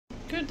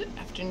Good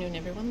afternoon,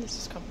 everyone. This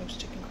is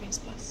Compost Chicken Queens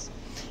Plus.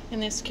 In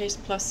this case,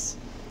 plus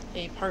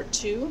a part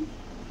 2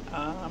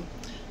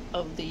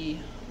 of the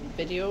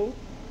video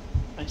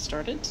I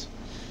started.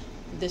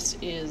 This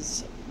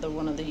is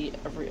one of the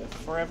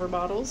Forever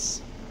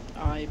bottles.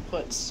 I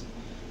put,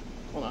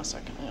 hold on a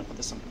second, I'm gonna put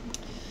this on.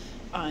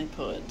 I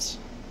put,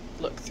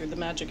 look, through the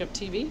magic of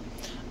TV,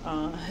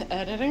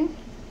 editing,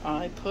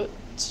 I put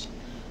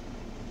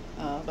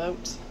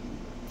about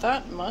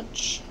that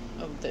much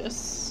of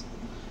this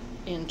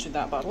into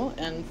that bottle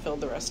and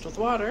filled the rest with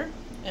water,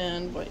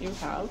 and what you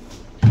have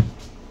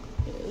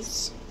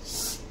is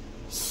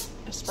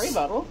a spray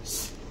bottle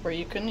where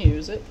you can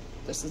use it.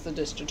 This is the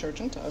dish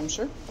detergent, I'm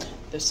sure.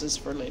 This is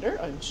for later,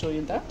 I will show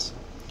you that.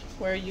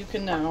 Where you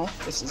can now,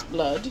 this is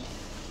blood,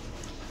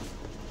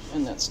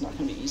 and that's not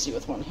going to be easy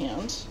with one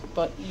hand,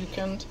 but you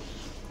can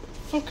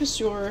focus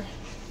your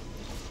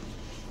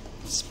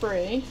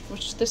spray,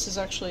 which this is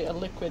actually a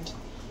liquid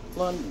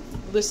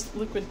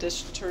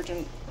dish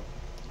detergent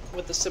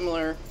with a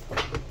similar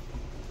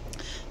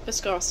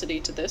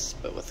viscosity to this,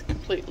 but with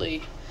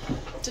completely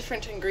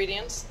different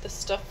ingredients. This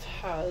stuff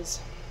has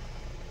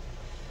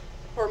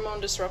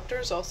hormone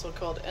disruptors, also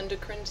called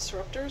endocrine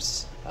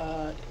disruptors,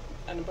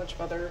 and a bunch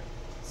of other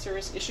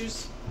serious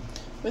issues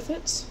with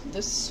it.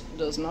 This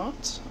does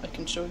not. I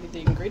can show you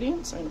the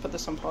ingredients. I'm going to put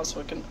this on pause so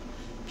I can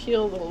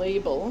peel the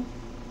label.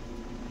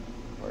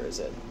 Where is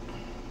it?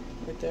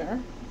 Right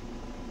there.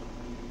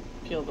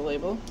 Peel the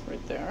label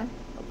right there.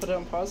 I'll put it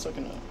on pause so I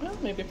can, well,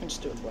 maybe I can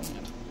just do it with one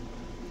hand.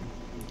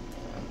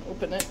 And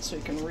open it so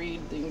you can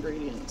read the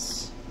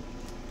ingredients.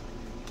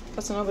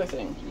 That's another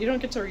thing. You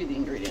don't get to read the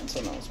ingredients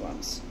on those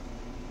ones.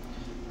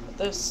 But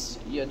this,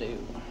 you do.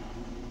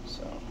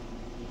 So,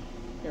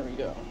 here we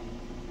go.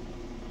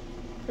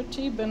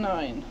 Pretty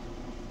benign.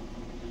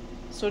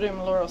 Sodium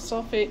lauryl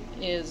sulfate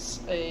is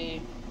a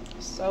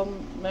cell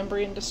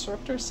membrane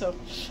disruptor, so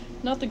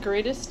not the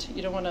greatest.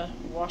 You don't want to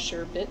wash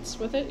your bits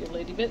with it, your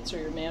lady bits or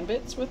your man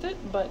bits with it,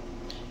 but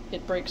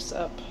it breaks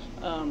up,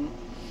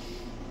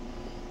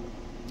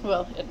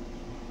 well, it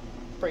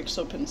breaks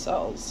open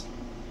cells.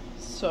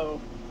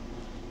 So,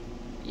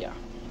 yeah.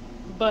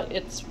 But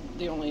it's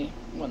the only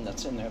one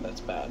that's in there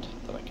that's bad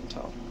that I can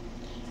tell.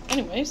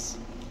 Anyways,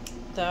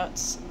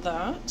 that's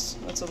that.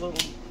 That's a little,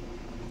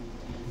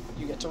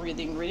 you get to read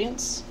the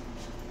ingredients.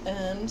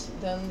 And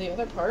then the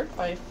other part,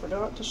 I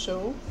forgot to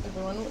show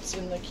everyone what's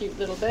in the cute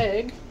little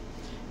bag.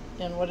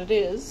 And what it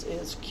is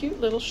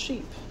cute little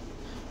sheep.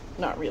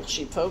 Not real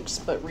sheep, folks,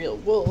 but real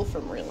wool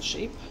from real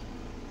sheep.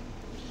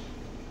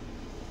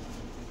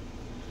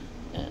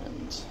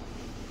 And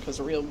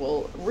because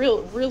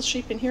real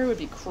sheep in here would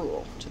be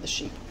cruel to the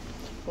sheep.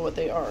 But what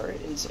they are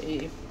is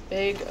a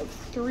bag of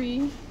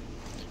 3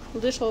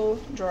 little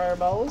dryer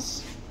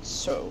balls.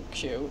 So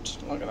cute.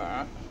 Look at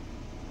that.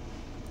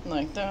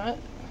 Like that.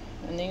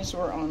 And these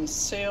were on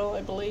sale,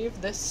 I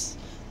believe. This,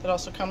 that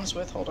also comes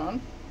with, hold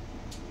on,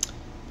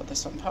 put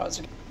this on pause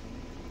again.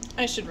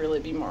 I should really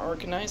be more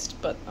organized,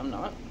 but I'm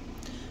not.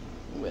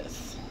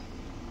 With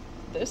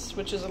this,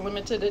 which is a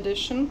limited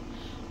edition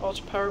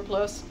Ultra Power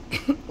Plus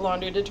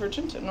laundry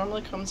detergent. It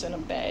normally comes in a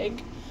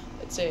bag.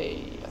 It's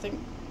a, I think,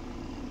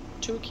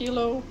 2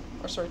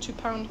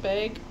 pound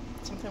bag,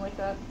 something like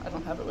that. I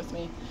don't have it with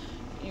me.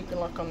 You can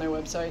look on their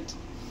website.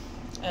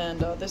 And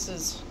this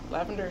is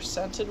lavender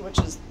scented, which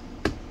is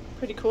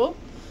pretty cool.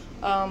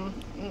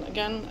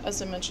 Again,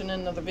 as I mentioned in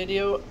another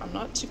video, I'm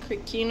not too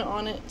keen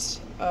on it,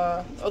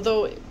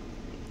 although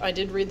I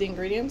did read the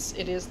ingredients.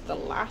 It is the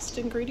last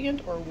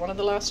ingredient, or one of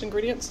the last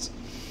ingredients,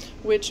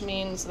 which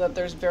means that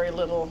there's very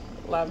little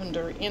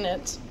lavender in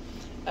it,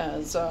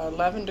 as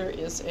lavender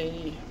is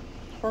a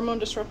hormone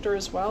disruptor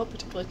as well,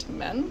 particularly to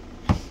men.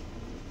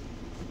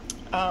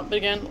 But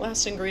again,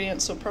 last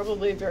ingredient, so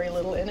probably very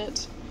little in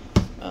it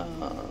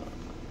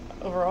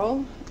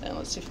overall. And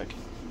let's see if I can,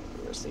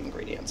 where's the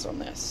ingredients on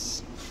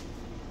this?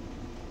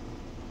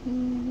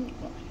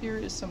 Well, here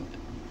is some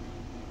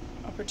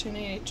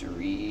opportunity to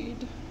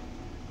read.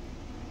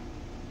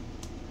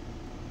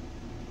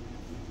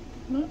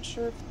 I'm not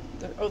sure if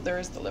there, oh, there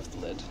is the lift the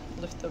lid.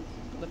 Lift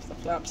the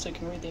flap so you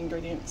can read the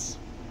ingredients.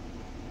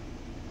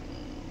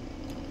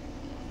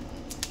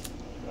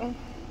 There we go.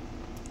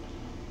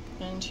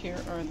 And here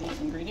are the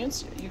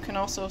ingredients. You can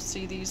also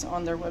see these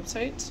on their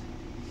website.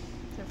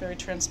 They're very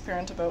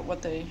transparent about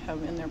what they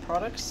have in their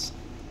products.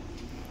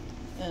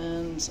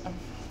 And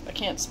I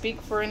can't speak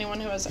for anyone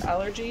who has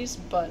allergies,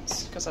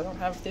 but because I don't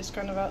have this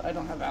kind of, I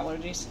don't have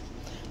allergies,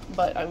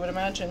 but I would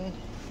imagine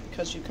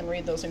because you can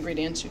read those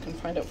ingredients, you can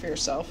find out for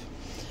yourself.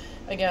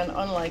 Again,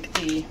 unlike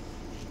the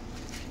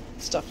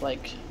stuff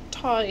like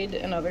Tide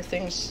and other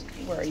things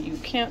where you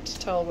can't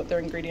tell what their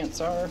ingredients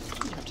are,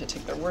 you have to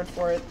take their word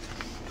for it,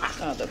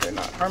 that they're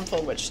not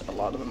harmful, which a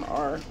lot of them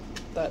are.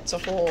 That's a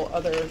whole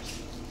other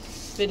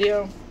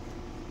video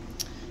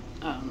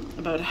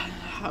about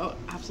how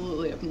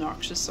absolutely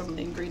obnoxious some of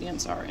the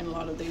ingredients are in a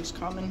lot of these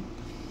common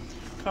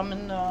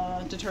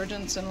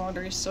detergents and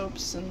laundry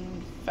soaps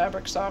and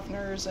fabric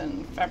softeners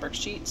and fabric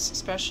sheets,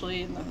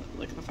 especially. And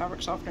the fabric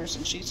softeners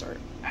and sheets are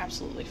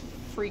absolutely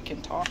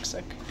freaking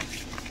toxic.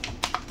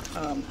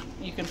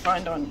 You can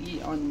find on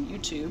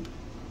YouTube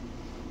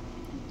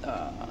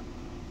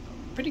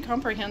pretty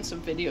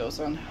comprehensive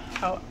videos on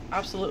how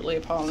absolutely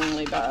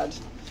appallingly bad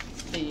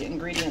the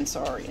ingredients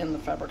are in the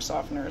fabric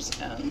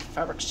softeners and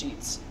fabric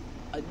sheets.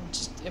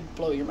 It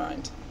blow your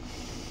mind.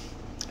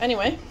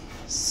 Anyway,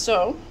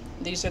 so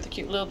these are the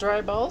cute little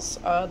dry balls.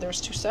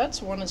 There's 2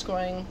 sets. One is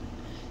going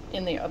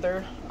in the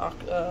other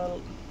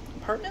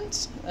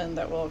apartment, and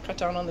that will cut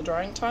down on the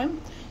drying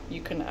time.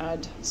 You can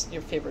add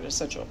your favorite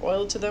essential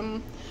oil to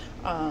them.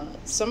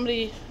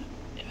 Somebody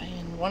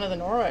in one of the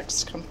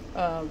Norwex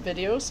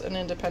videos, an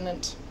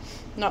independent,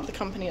 not the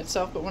company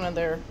itself, but one of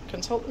their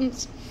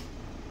consultants,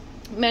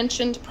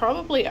 mentioned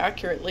probably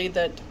accurately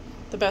that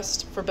the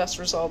best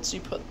results,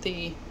 you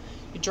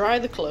dry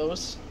the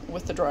clothes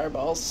with the dryer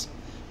balls,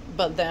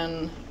 but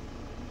then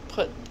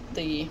put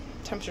the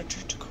temperature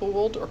to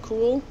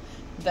cool,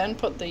 then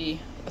put the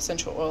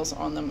essential oils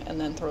on them and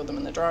then throw them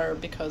in the dryer,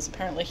 because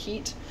apparently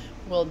heat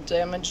will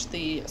damage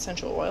the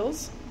essential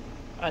oils.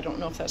 I don't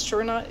know if that's true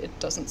or not. It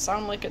doesn't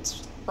sound like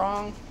it's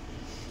wrong.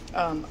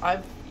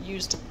 I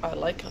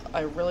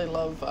really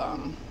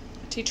love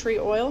tea tree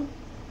oil,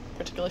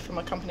 particularly from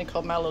a company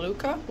called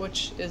Melaleuca,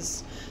 which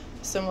is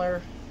a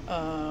similar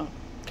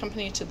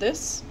company to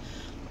this.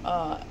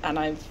 And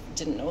I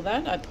didn't know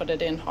that. I put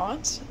it in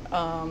hot,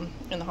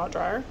 in the hot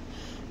dryer,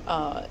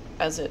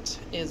 as it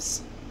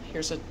is.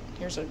 Here's a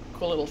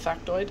cool little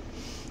factoid.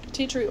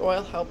 Tea tree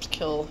oil helps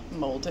kill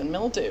mold and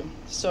mildew.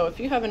 So if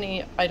you have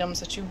any items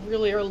that you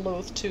really are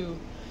loath to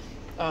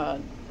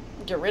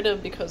get rid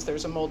of because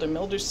there's a mold and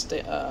mildew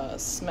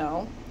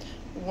smell,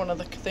 one of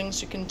the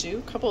things you can do,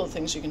 a couple of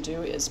things you can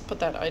do, is put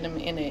that item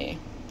in a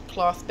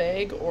cloth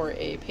bag or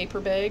a paper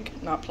bag,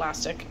 not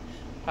plastic,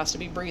 has to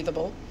be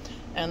breathable,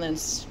 and then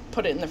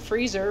put it in the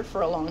freezer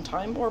for a long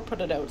time, or put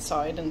it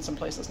outside in some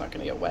place that's not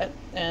going to get wet,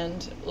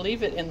 and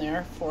leave it in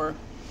there for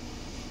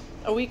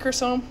a week or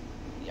so.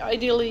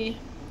 Ideally,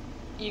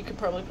 you could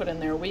probably put it in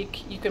there a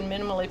week. You can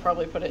minimally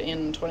probably put it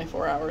in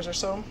 24 hours or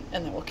so,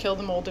 and that will kill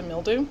the mold and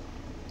mildew.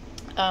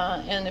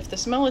 And if the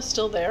smell is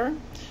still there,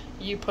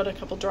 you put a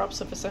couple drops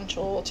of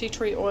essential tea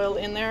tree oil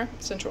in there,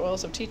 essential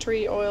oils of tea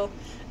tree oil,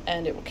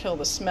 and it will kill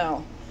the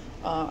smell.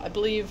 I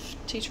believe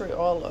tea tree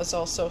oil is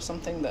also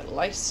something that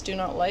lice do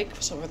not like,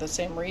 so for the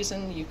same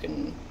reason you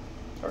can,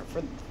 or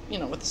for,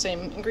 with the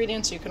same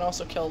ingredients, you can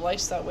also kill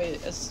lice that way,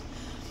 as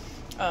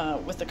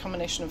with the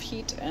combination of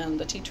heat and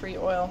the tea tree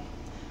oil.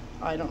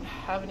 I don't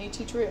have any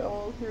tea tree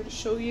oil here to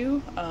show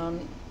you,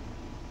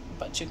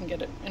 but you can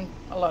get it in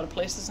a lot of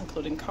places,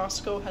 including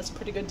Costco has a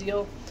pretty good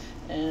deal,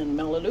 and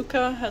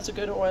Melaleuca has a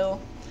good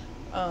oil.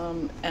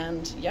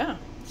 And yeah,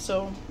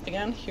 so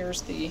again,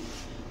 here's the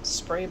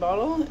spray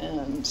bottle,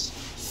 and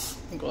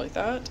you can go like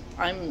that.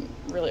 I'm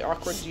really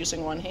awkward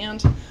using one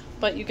hand,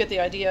 but you get the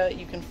idea.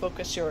 You can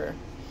focus your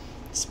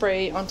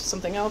spray onto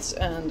something else,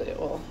 and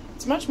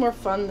it's much more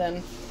fun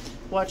than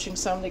watching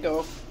somebody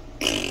go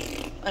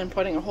and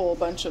putting a whole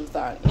bunch of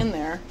that in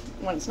there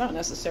when it's not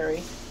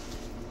necessary.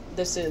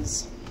 This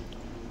is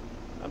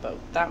about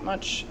that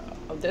much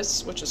of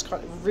this, which is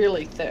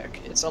really thick.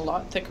 It's a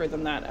lot thicker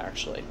than that,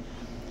 actually.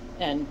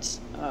 And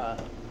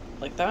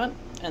like that,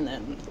 and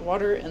then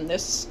water, and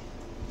this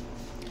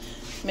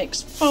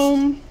makes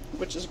foam,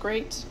 which is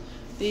great.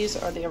 These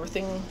are the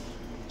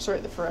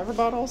Forever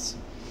bottles.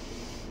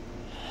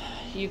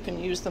 You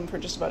can use them for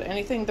just about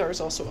anything. There's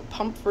also a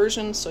pump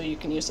version, so you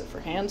can use it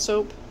for hand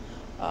soap.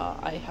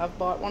 I have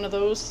bought one of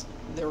those.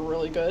 They're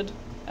really good,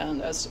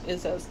 and as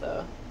is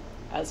the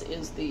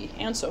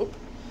hand soap.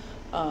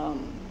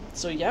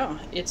 So yeah,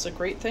 it's a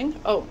great thing.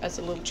 Oh, as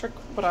a little trick,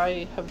 what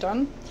I have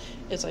done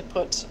is I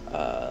put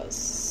a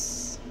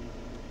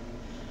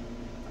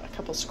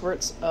couple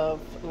squirts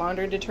of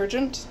laundry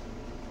detergent,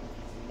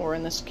 or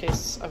in this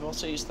case I've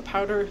also used the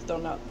powder, though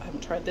I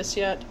haven't tried this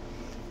yet,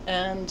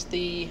 and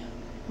the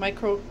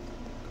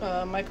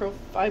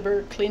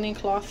microfiber cleaning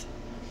cloth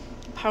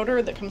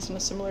powder that comes in a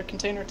similar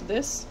container to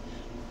this.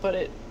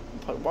 Put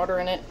water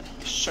in it,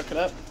 shook it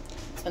up,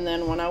 and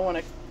then when I want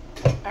to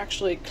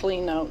actually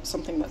clean out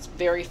something that's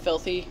very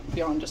filthy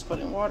beyond just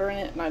putting water in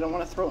it, and I don't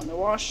want to throw it in the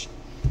wash,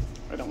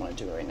 I don't want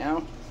to do it right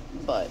now,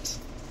 but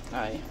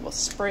I will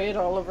spray it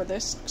all over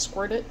this,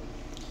 squirt it,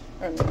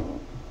 and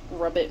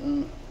rub it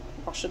and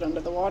wash it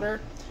under the water,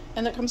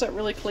 and that comes out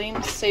really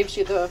clean. Saves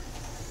you the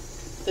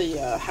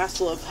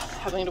hassle of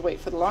having to wait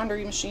for the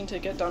laundry machine to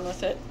get done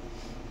with it,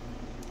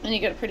 and you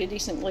get a pretty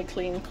decently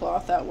clean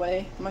cloth that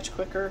way, much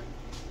quicker.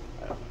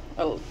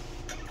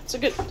 It's a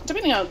good,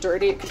 depending on how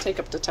dirty, it can take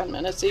up to 10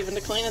 minutes even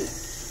to clean it.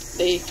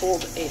 They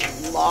hold a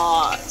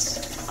lot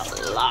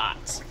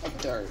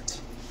of dirt.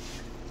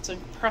 It's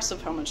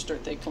impressive how much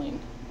dirt they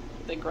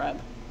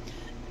grab.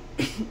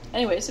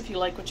 Anyways, if you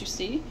like what you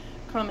see,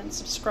 comment,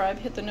 subscribe,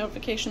 hit the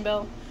notification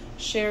bell,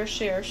 share.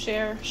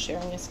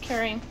 Sharing is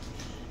caring.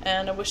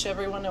 And I wish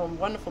everyone a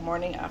wonderful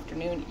morning,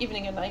 afternoon,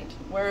 evening, and night,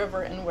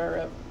 wherever,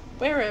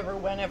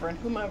 whenever, and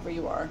whomever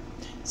you are.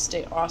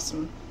 Stay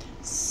awesome,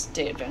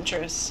 stay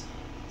adventurous,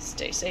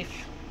 stay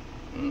safe.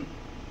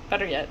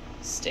 Better yet,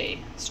 stay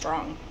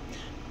strong.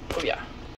 Oh yeah.